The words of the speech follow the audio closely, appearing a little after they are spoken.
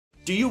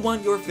Do you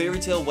want your fairy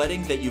tale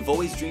wedding that you've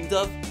always dreamed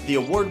of? The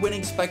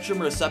award-winning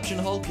Spectrum Reception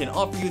Hall can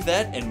offer you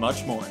that and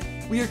much more.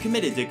 We are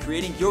committed to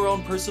creating your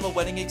own personal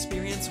wedding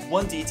experience,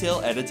 one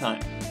detail at a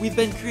time. We've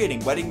been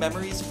creating wedding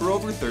memories for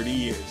over 30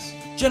 years.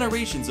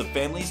 Generations of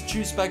families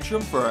choose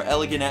Spectrum for our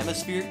elegant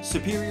atmosphere,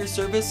 superior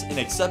service, and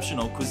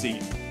exceptional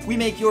cuisine. We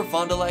make your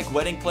Fond du Lac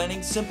wedding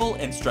planning simple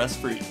and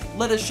stress-free.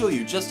 Let us show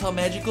you just how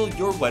magical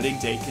your wedding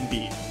day can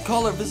be.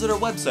 Call or visit our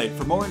website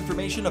for more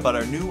information about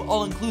our new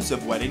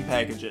all-inclusive wedding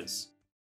packages.